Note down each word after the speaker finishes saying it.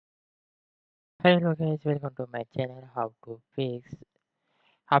Hello guys, welcome to my channel. How to fix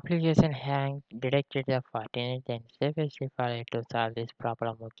application hang detected the Fortnite, then save a step file to solve this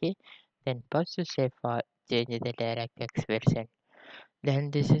problem. Okay, then first step for change the DirectX version.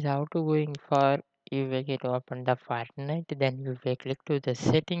 Then this is how to going for you will get open the Fortnite. Then you will click to the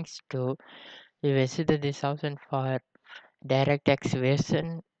settings to you will see that this option for DirectX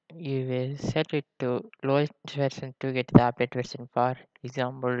version. You will set it to lowest version to get the update version. For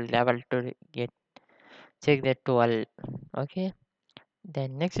example, level to get check the 12. Okay,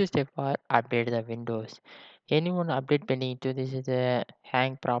 then next step for update the windows. Anyone update pending to this is a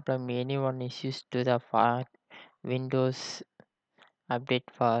hang problem. Anyone issues to the for windows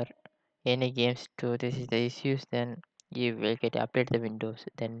update for any games to this is the issues, then you will get update the windows.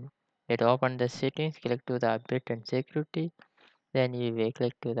 Then it open the settings, click to the update and security, then you will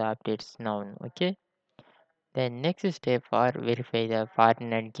click to the updates now. Okay, then next step for verify the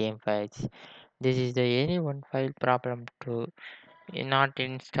Fortnite game files. This is the any one file problem to not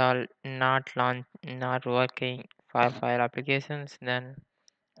install, not launch, not working for file applications, then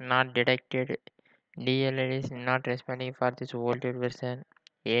not detected. DLL is not responding for this old version.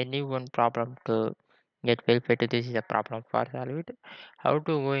 Any one problem to get verified to this is a problem for solve it. How to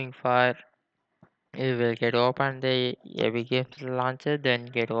going for you will get open the Epic Games launcher, then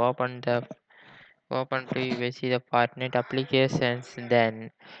get open to you will see the Fortnite applications, then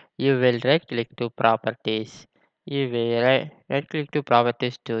you will right click to properties. You will right click to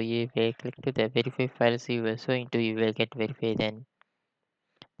properties to you will click to the verify files you will showing to you will get verified.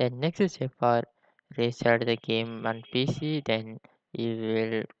 Then next step for restart the game on PC, then you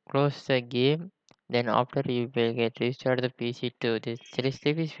will close the game. Then after you will get restart the PC to this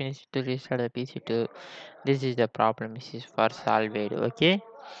step is finished to restart the PC to this is the problem, this is for solved. Okay,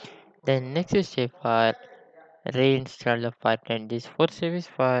 then next step for reinstall the Fortnite. This fourth service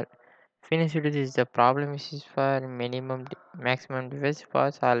for finish it is the problem is for maximum device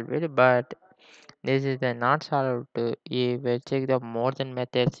for solved, but this is the not solved. You will check the more than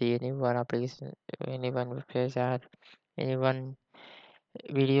methods any one application, any one webpage or any one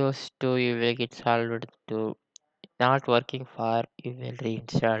videos to you will get solved to not working for you will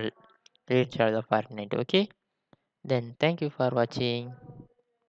reinstall the Fortnite. Okay, then thank you for watching.